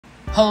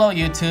Hello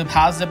YouTube,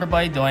 how's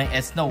everybody doing?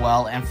 It's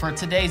Noel, and for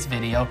today's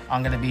video,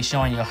 I'm going to be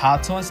showing you how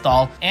to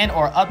install and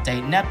or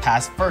update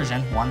Netpass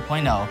version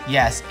 1.0.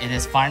 Yes, it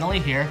is finally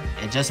here.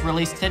 It just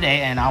released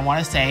today, and I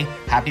want to say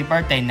happy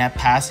birthday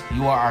Netpass.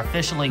 You are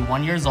officially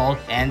 1 year old,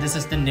 and this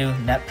is the new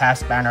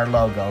Netpass banner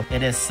logo.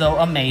 It is so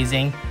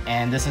amazing,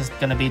 and this is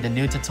going to be the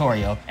new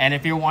tutorial. And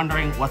if you're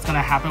wondering what's going to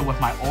happen with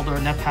my older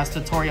Netpass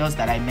tutorials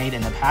that I made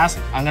in the past,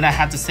 I'm going to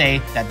have to say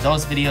that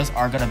those videos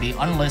are going to be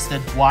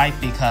unlisted. Why?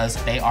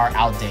 Because they are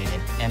outdated.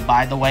 And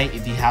by the way,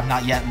 if you have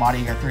not yet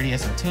modded your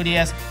 3DS or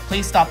 2DS,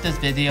 please stop this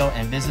video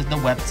and visit the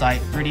website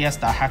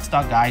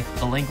 3ds.hacks.guide.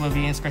 The link will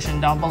be in the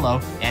description down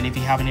below. And if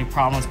you have any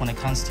problems when it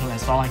comes to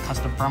installing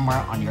custom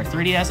firmware on your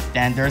 3DS,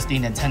 then there's the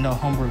Nintendo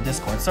Homebrew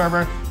Discord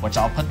server, which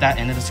I'll put that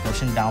in the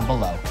description down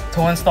below.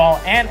 To install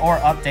and or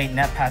update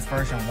Netpass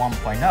version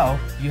 1.0,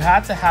 you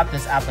have to have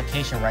this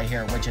application right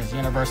here, which is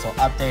Universal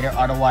Updater.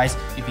 Otherwise,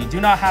 if you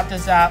do not have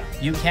this app,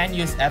 you can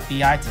use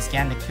FBI to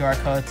scan the QR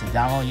code to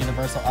download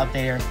Universal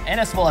Updater, and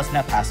as well as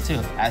Netpass too,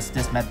 as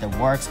this method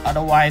works.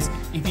 Otherwise,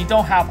 if you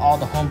don't have all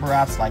the homebrew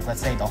apps, like let's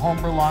say the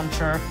homebrew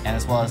launcher and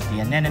as well as the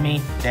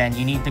anemone, then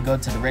you need to go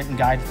to the written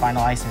guide,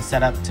 finalizing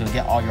setup to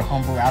get all your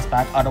homebrew apps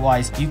back.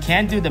 Otherwise, you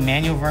can do the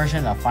manual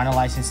version of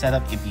finalizing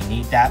setup if you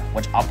need that,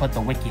 which I'll put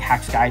the wiki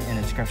hacks guide in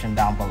the description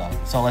down below.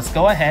 So let's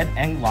go ahead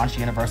and launch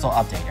Universal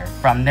Updater.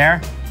 From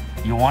there,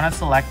 you want to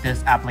select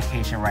this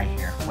application right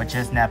here, which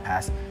is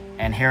Netpass,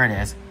 and here it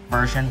is,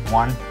 version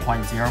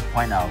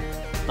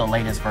 1.0.0, the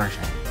latest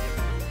version.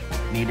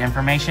 Need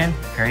information?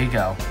 Here you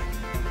go.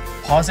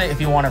 Pause it if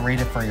you want to read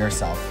it for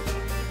yourself,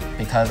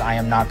 because I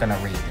am not going to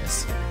read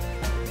this.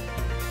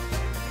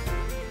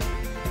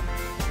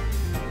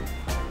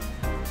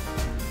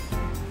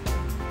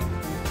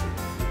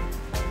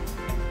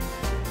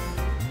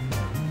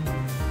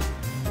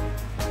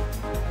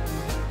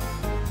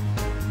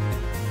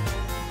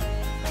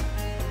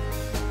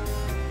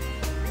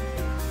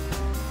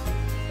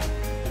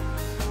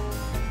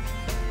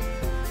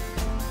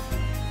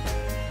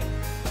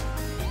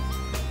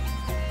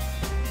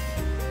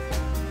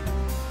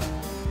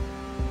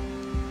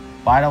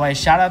 By the way,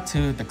 shout out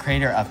to the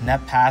creator of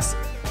Netpass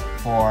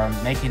for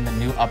making the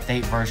new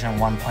update version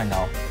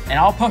 1.0. And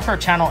I'll put her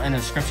channel in the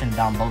description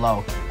down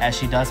below, as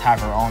she does have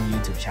her own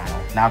YouTube channel.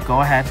 Now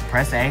go ahead,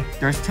 press A.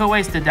 There's two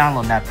ways to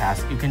download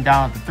Netpass. You can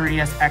download the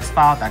 3ds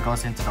file that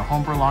goes into the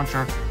homebrew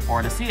launcher,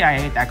 or the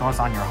CIA that goes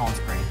on your home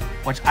screen,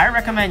 which I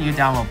recommend you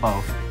download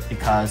both,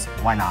 because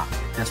why not?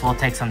 This will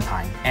take some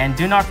time. And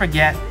do not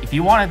forget, if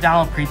you want to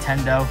download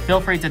Pretendo,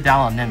 feel free to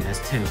download Nimbus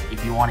too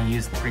if you want to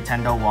use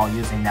Pretendo while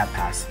using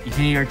Netpass. You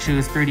can either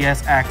choose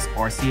 3DSX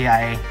or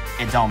CIA,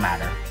 it don't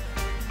matter.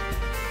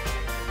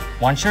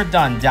 Once you're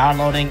done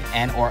downloading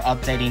and or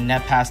updating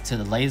Netpass to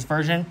the latest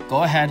version,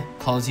 go ahead,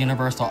 close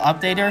Universal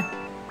Updater,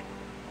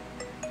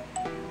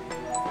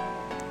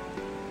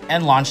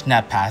 and launch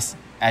Netpass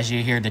as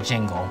you hear the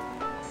jingle.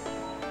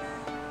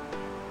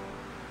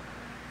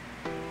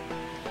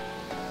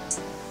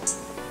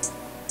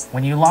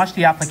 When you launch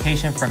the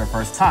application for the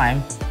first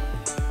time,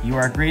 you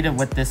are greeted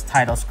with this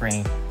title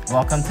screen,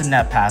 Welcome to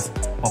Netpass.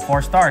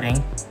 Before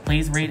starting,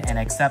 please read and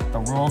accept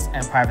the rules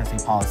and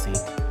privacy policy.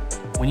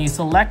 When you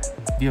select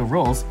View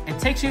Rules, it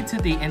takes you to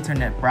the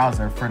internet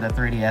browser for the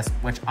 3DS,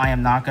 which I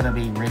am not going to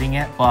be reading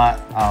it,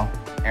 but,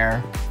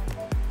 error.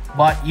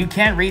 But you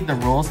can read the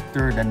rules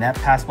through the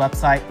Netpass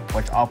website,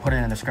 which I'll put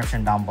in the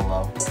description down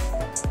below.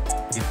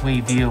 If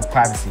we view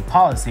privacy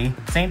policy,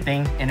 same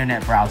thing,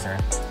 internet browser.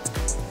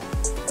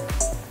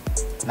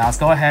 Now let's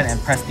go ahead and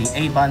press the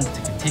A button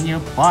to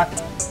continue, but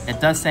it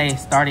does say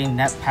starting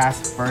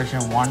Netpass version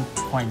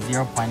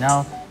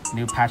 1.0.0,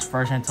 new patch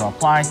version to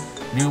apply,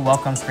 new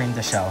welcome screen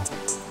to show.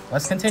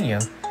 Let's continue.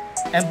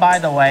 And by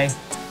the way,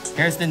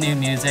 here's the new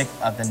music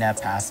of the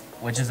Netpass,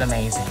 which is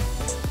amazing.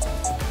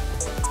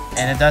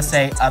 And it does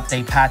say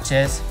update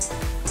patches.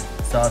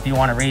 So if you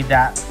want to read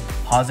that,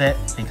 pause it,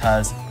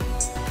 because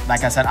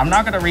like I said, I'm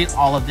not going to read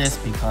all of this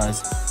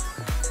because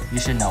you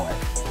should know it.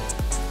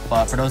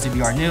 But for those of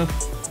you who are new,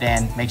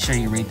 then make sure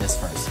you read this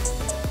first.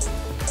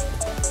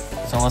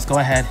 So let's go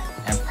ahead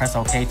and press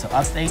OK to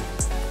update,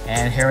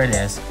 and here it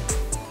is.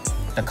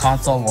 The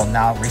console will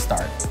now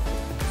restart.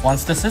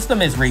 Once the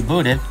system is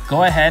rebooted,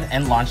 go ahead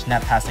and launch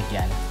Netpass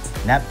again.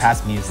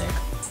 Netpass music.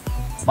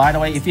 By the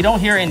way, if you don't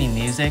hear any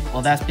music,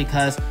 well, that's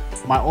because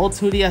my old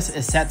 2DS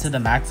is set to the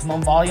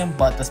maximum volume,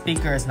 but the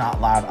speaker is not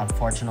loud,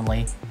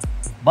 unfortunately.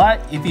 But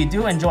if you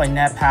do enjoy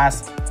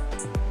Netpass,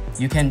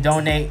 you can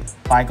donate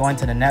by going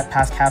to the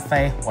Netpass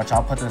Cafe, which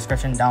I'll put the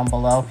description down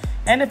below.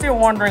 And if you're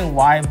wondering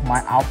why my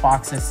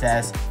outboxes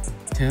says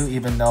 2,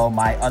 even though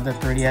my other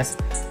 3DS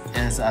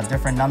is a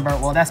different number,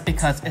 well, that's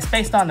because it's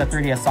based on the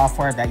 3DS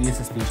software that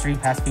uses the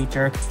streetpass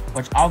feature,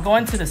 which I'll go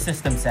into the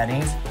system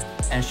settings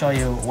and show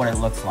you what it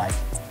looks like.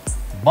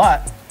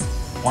 But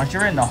once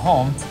you're in the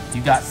home,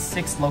 you got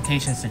 6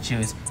 locations to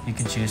choose. You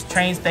can choose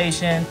train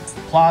station,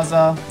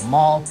 plaza,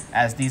 mall,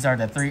 as these are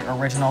the 3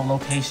 original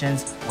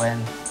locations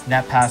when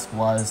Netpass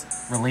was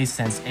released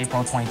since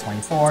April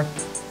 2024.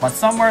 But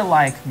somewhere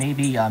like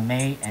maybe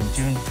May and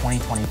June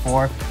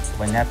 2024,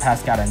 when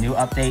Netpass got a new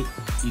update,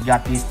 you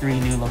got these 3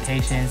 new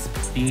locations: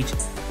 beach,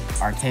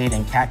 arcade,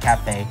 and cat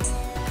cafe.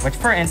 Which,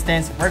 for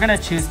instance, we're gonna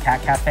choose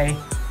cat cafe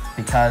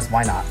because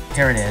why not?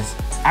 Here it is.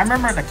 I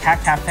remember the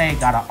cat cafe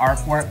got an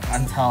artwork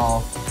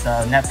until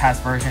the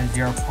Netpass version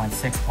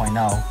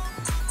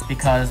 0.6.0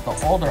 because the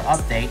older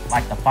update,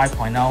 like the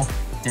 5.0,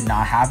 did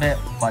not have it,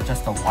 but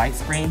just a white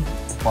screen.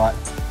 But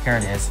here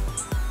it is.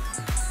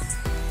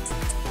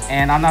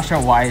 And I'm not sure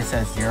why it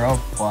says 0,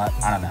 but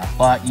I don't know.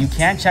 But you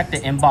can check the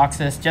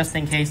inboxes just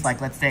in case,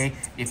 like let's say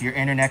if your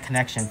internet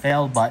connection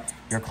failed, but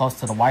you're close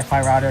to the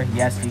Wi-Fi router,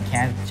 yes, you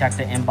can check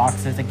the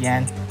inboxes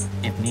again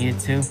if needed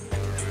to.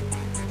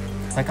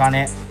 Click on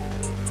it.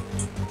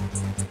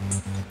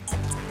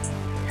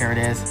 Here it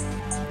is.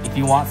 If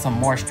you want some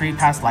more street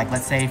pass, like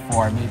let's say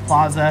for Me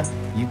Plaza,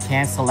 you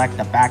can select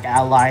the back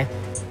ally,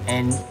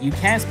 and you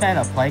can spend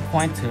a play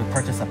coin to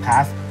purchase a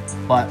pass,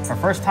 but for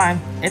first time,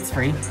 it's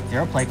free,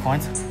 0 play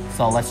coins.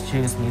 So let's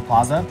choose Me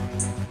Plaza.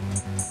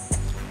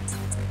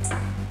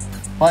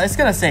 Well, it's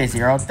gonna say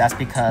 0. That's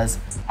because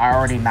I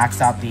already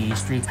maxed out the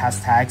street pass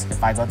tags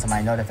if I go to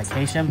my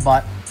notification.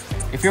 But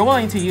if you're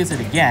willing to use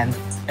it again,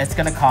 it's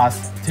gonna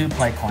cost 2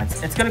 play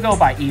coins. It's gonna go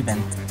by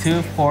even,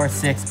 2, 4,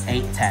 6,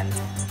 8, 10.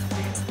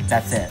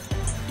 That's it.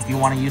 If you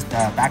want to use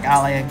the back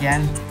alley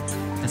again,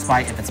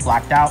 despite if it's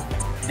blacked out,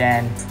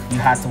 then you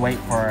have to wait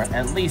for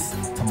at least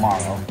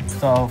tomorrow.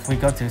 So if we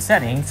go to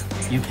settings,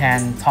 you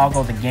can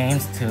toggle the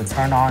games to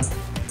turn on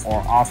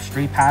or off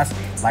street pass.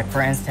 Like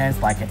for instance,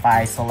 like if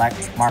I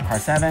select Mark Car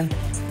 7,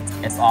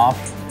 it's off.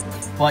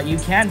 But you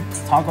can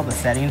toggle the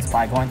settings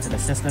by going to the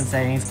system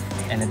settings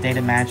and the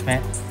data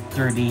management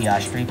through the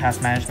street pass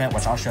management,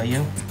 which I'll show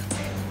you.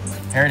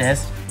 Here it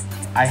is.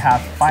 I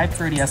have 5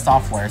 3DS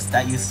softwares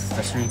that uses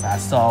the street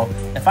pass. So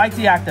if I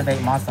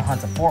deactivate Monster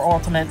Hunter 4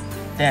 Ultimate,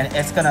 then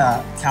it's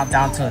gonna count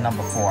down to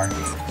number 4.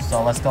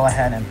 So let's go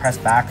ahead and press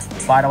back.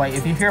 By the way,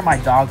 if you hear my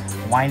dog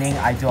whining,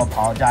 I do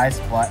apologize,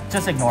 but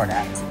just ignore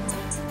that.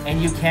 And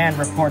you can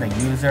report a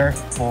user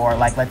for,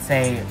 like, let's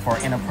say for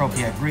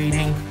inappropriate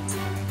greeting.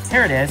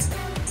 Here it is.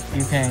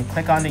 You can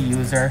click on the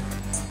user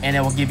and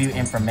it will give you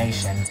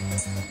information.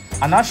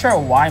 I'm not sure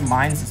why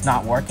mine's is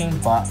not working,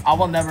 but I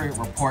will never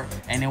report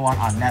anyone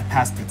on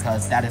Netpass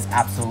because that is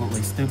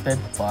absolutely stupid,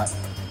 but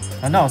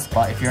who knows?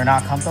 But if you're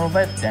not comfortable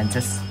with it, then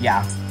just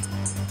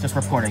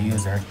report a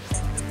user.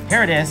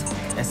 Here it is.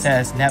 It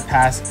says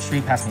Netpass,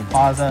 Street Pass Me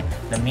Plaza,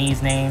 the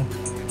Me's name,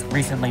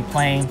 recently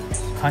playing,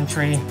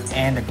 country,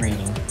 and the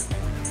greeting.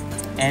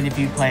 And if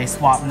you play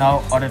Swap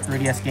Note, other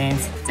 3DS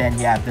games, then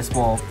yeah, this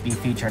will be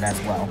featured as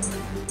well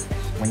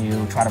when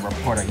you try to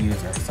report a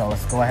user. So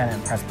let's go ahead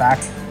and press back.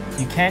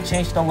 You can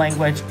change the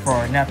language for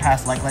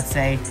Netpass, like let's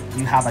say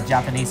you have a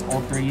Japanese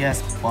old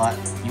 3DS, but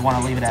you want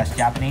to leave it as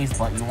Japanese,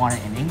 but you want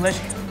it in English.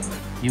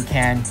 You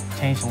can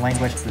change the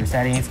language through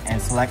settings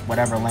and select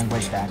whatever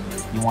language that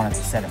you want it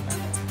to set it with.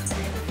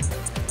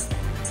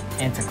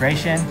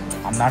 Integration,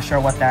 I'm not sure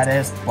what that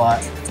is,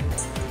 but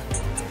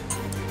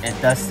it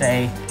does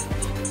say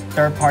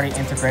third-party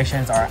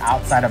integrations are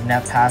outside of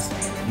Netpass.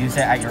 Use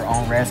it at your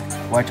own risk,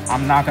 which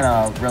I'm not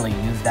gonna really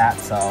use that,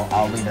 so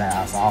I'll leave that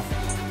as off.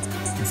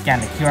 You can scan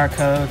the QR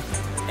code,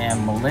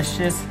 and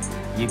malicious,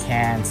 you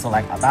can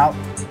select about.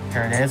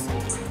 Here it is.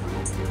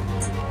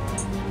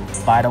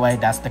 By the way,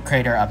 that's the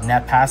creator of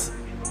Netpass,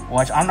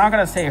 which I'm not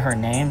gonna say her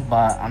name,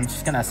 but I'm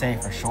just gonna say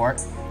it for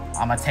short.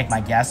 I'm gonna take my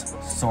guess,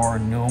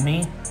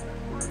 Sornumi,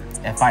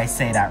 if I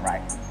say that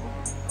right.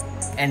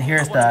 And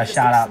here's the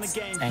shout outs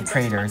and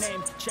creators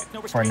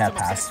for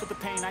Netpass.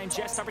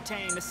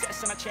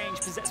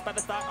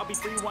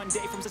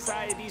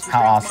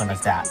 How awesome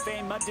is that?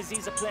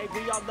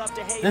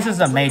 This is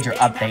a major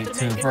update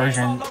to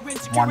version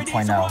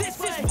 1.0.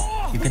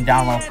 You can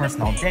download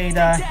personal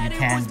data, you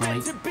can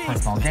delete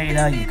personal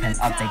data, you can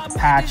update the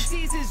patch,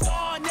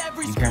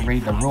 you can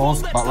read the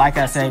rules, but like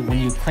I said, when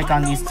you click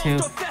on these two,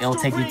 it'll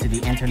take you to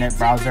the internet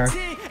browser.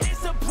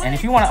 And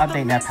if you want to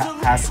update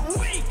Netpass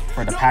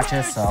for the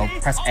patches, so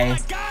press A,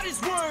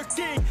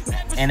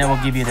 and it will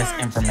give you this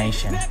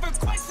information.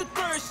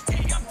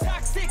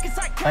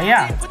 But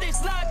yeah,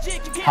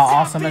 how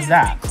awesome is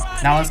that?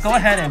 Now let's go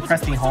ahead and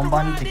press the home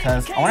button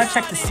because I want to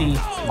check to see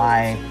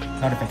my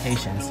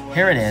notifications.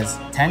 Here it is,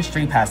 10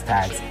 Street Pass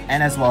tags,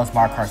 and as well as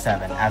Mark Car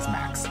 7 as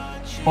max.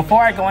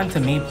 Before I go into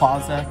Me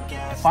Plaza,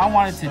 if I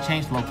wanted to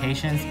change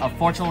locations,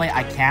 unfortunately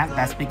I can't.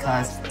 That's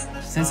because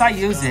since I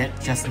used it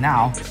just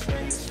now,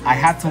 I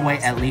had to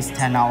wait at least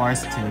 10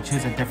 hours to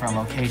choose a different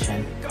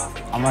location.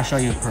 I'm gonna show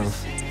you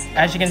proof.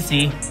 As you can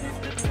see,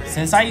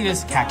 since I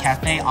used Cat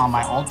Cafe on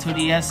my old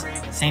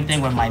 2DS, same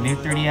thing with my new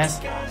 3DS,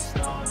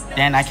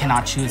 then I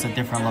cannot choose a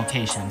different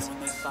locations.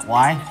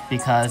 Why?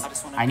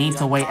 Because I need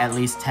to wait at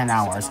least 10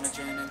 hours.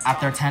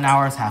 After 10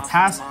 hours have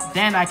passed,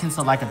 then I can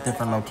select a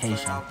different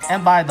location.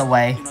 And by the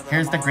way,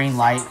 here's the green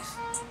light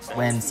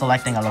when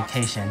selecting a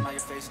location,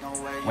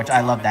 which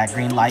I love that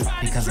green light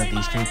because of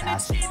the Street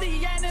Pass.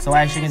 So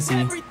as you can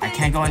see, I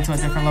can't go into a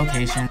different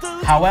location.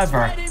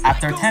 However,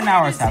 after 10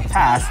 hours have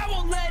passed,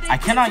 I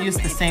cannot use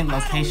the same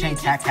location,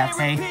 Cat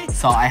Cafe,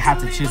 so I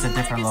have to choose a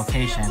different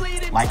location,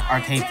 like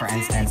arcade for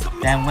instance.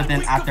 Then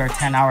after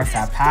 10 hours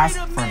have passed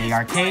for the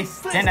arcade,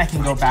 then I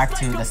can go back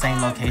to the same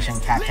location,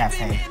 Cat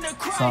Cafe.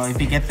 So if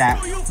you get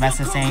that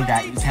message saying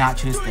that you cannot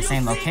choose the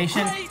same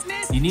location,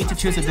 you need to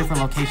choose a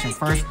different location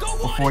first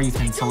before you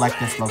can select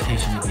this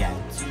location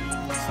again.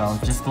 So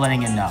just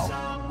letting you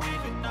know.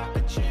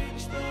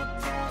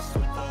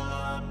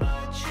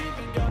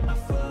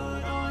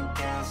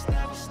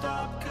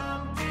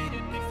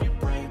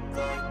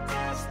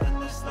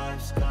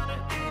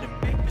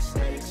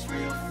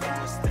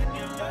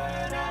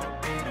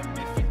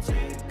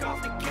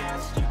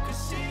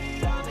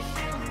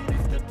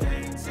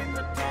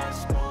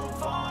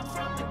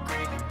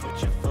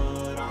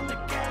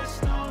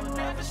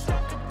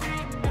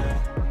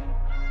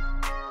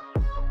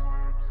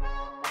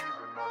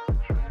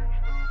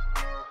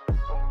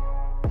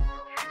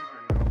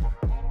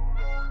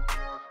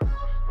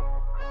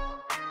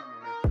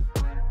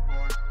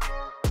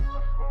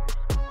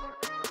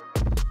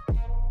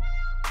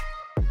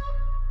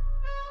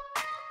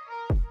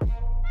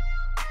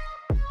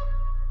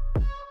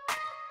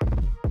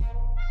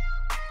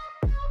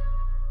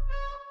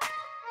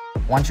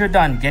 Once you're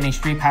done getting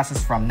street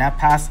passes from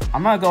Netpass,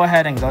 I'm gonna go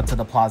ahead and go to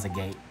the Plaza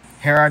Gate.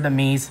 Here are the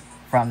Miis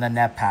from the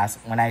Netpass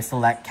when I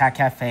select Cat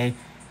Cafe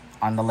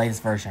on the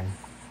latest version.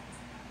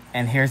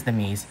 And here's the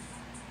Miis.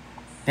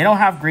 They don't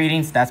have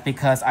greetings, that's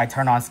because I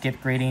turn on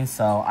skip greetings,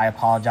 so I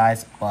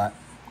apologize, but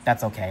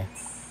that's okay.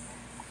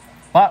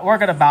 But we're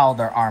gonna battle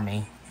their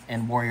army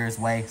in Warriors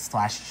Way /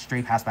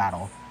 Street Pass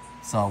battle,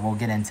 so we'll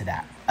get into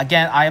that.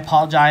 Again, I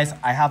apologize,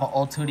 I have an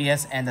old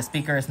 2DS and the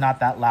speaker is not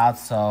that loud,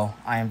 so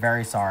I am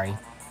very sorry.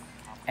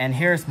 And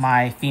here's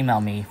my female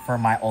Mii for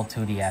my old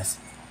 2DS.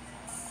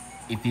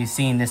 If you've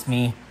seen this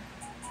Mii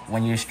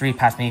when you street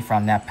pass me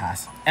from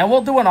Netpass. And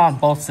we'll do it on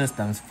both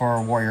systems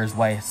for Warriors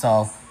Way,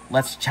 so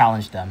let's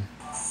challenge them.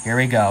 Here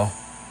we go.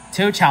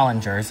 2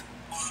 challengers.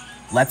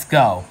 Let's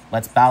go.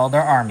 Let's battle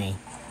their army.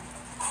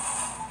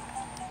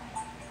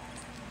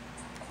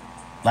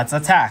 Let's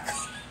attack.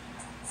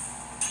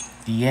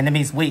 The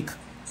enemy's weak,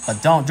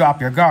 but don't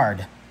drop your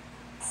guard.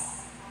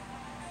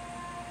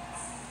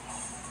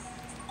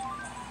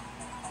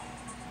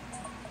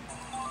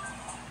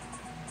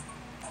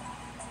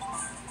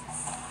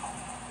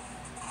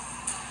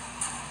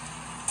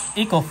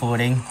 Equal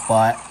footing,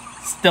 but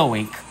still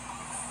weak.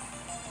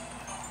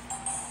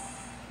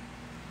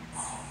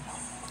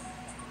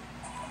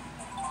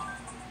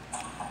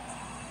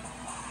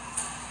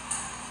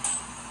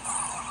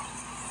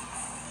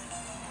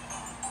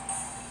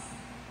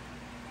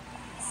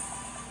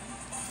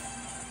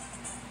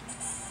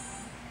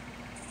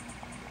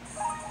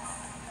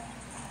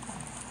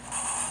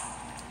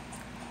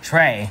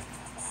 Trey,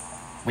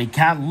 we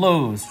can't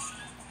lose.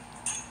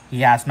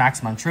 He has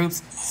maximum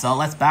troops, so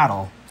let's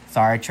battle.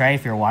 Sorry, Trey,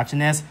 if you're watching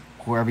this,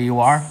 whoever you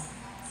are,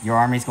 your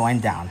army's going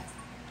down.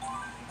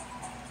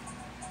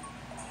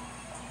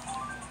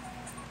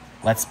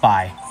 Let's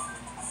spy.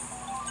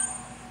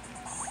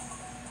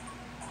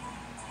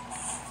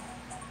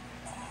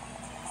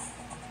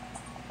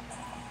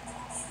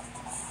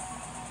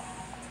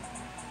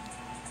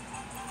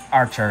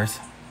 Archers.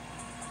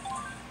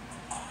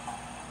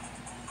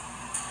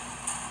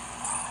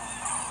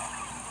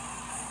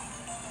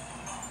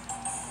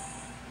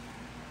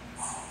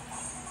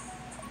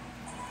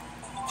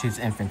 Choose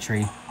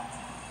infantry.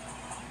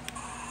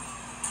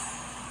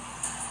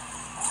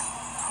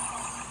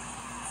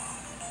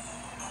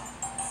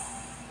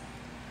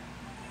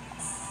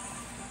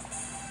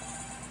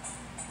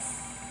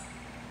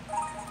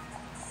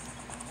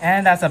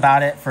 And that's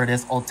about it for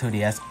this old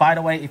 2DS. By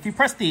the way, if you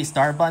press the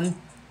start button,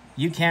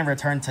 you can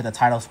return to the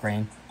title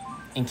screen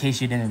in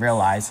case you didn't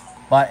realize.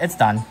 But it's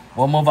done.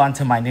 We'll move on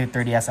to my new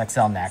 3DS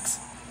XL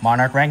next.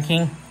 Monarch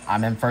ranking,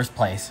 I'm in first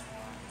place.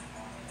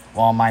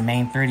 While my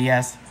main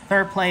 3DS,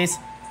 third place.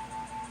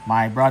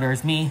 My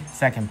brother's Mii,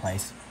 second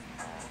place.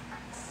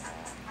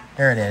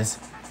 Here it is.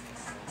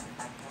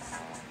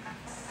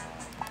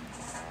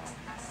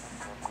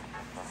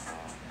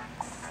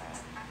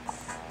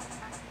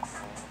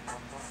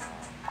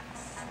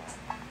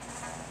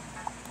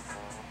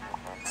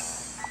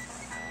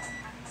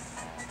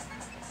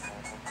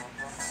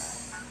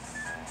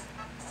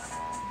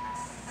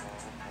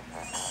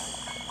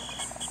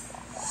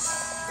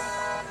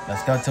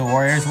 Let's go to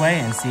Warriors Way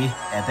and see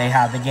if they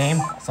have the game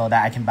so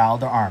that I can battle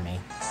their army.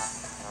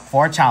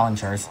 4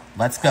 challengers.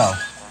 Let's go.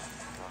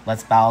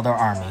 Let's battle their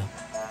army.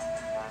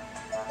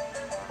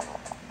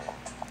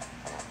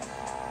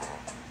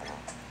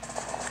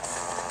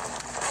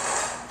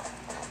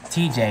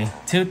 TJ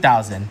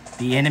 2000.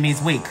 The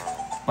enemy's weak,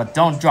 but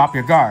don't drop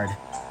your guard.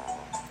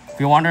 If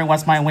you're wondering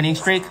what's my winning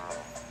streak,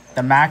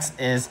 the max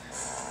is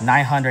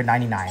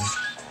 999.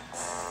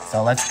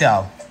 So let's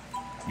go.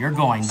 You're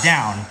going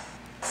down.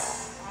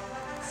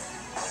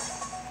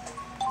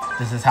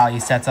 This is how he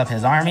sets up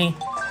his army.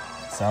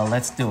 So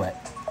let's do it.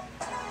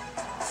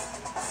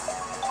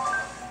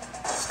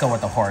 Let's go with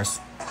the horse.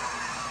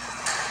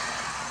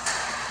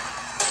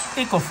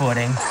 Equal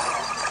footing,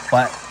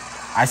 but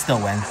I still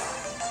win.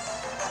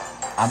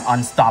 I'm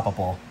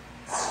unstoppable.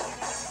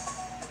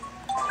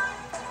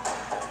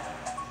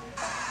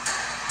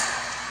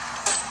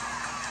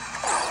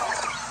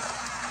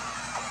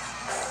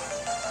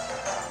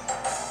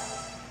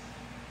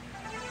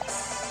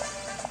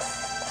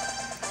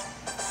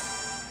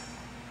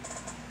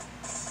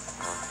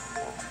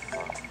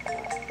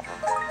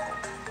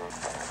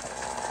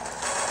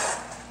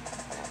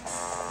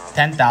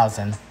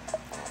 $10,000.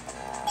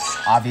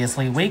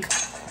 Obviously weak.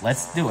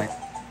 Let's do it.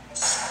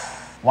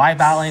 Why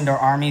battling their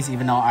armies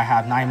even though I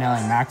have 9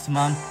 million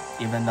maximum,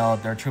 even though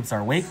their troops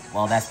are weak?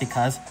 Well, that's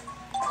because,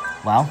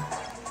 well,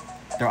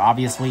 they're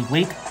obviously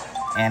weak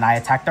and I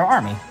attacked their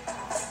army.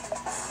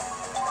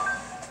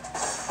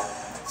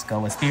 Let's go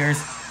with spears.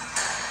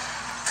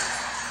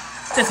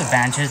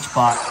 Disadvantage,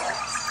 but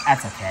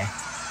that's okay.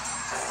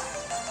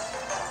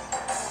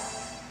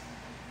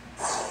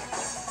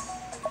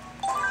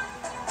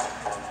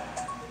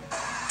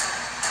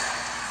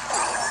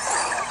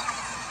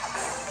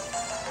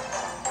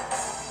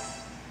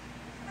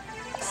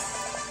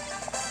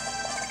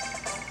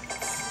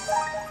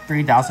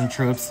 $3,000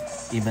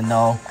 troops, even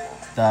though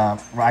the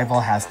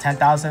rival has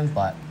 10,000,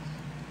 but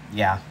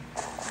yeah.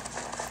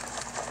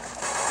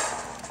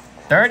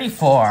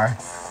 34.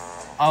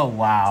 Oh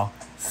wow,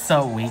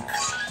 so weak.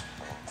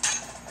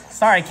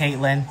 Sorry,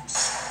 Caitlin.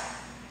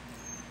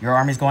 Your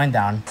army's going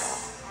down.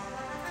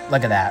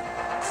 Look at that.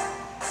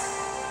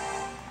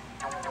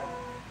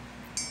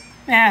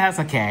 Yeah, that's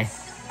okay.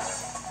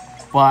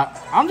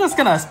 But I'm just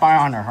gonna spy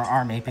on her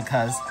army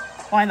because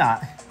why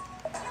not?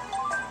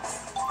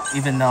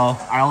 Even though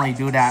I only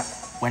do that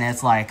when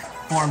it's like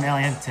 4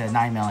 million to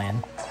 9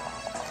 million.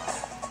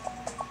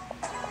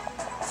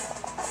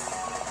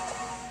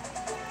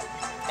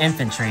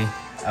 Infantry.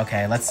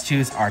 Okay, let's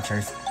choose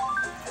archers.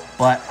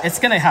 But it's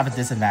gonna have a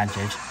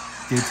disadvantage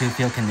due to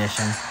field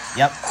conditions.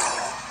 Yep.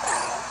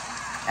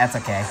 That's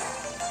okay.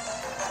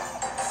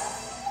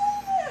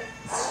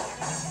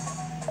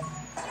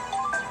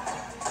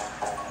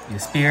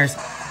 Use spears.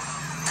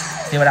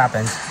 See what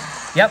happens.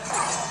 Yep.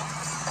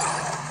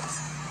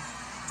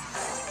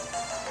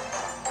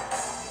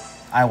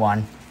 I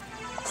won.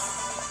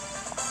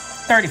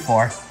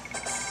 34.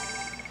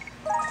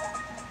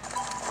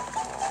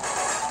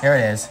 Here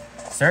it is.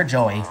 Sir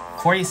Joey,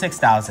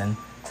 46,000.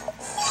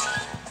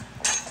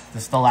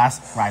 This is the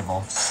last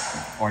rival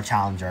or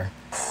challenger.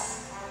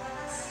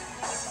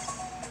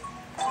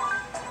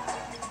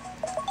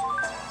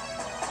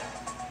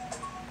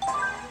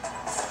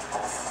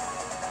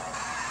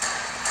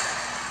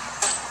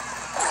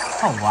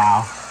 Oh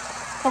wow.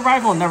 The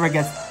rival never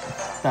gets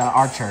the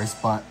archers,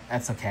 but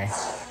that's okay.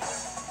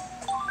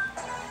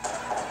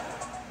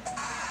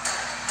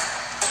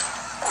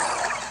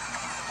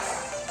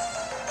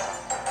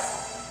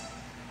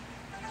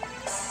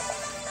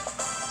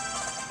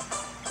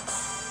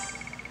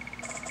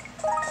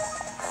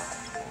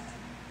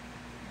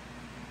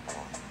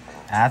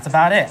 That's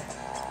about it.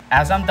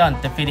 As I'm done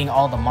defeating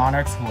all the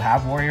monarchs who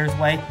have Warrior's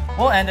Way,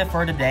 we'll end it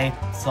for today.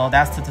 So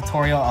that's the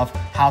tutorial of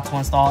how to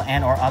install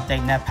and or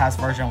update Netpass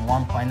version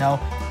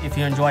 1.0. If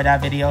you enjoyed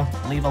that video,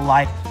 leave a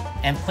like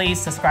and please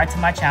subscribe to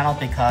my channel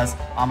because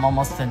I'm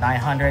almost to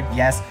 900.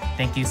 Yes,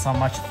 thank you so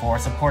much for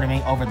supporting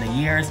me over the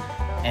years.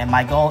 And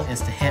my goal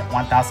is to hit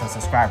 1,000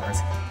 subscribers.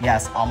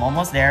 Yes, I'm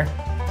almost there,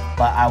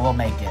 but I will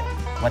make it.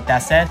 With that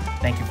said,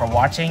 thank you for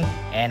watching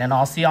and then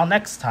I'll see y'all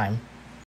next time.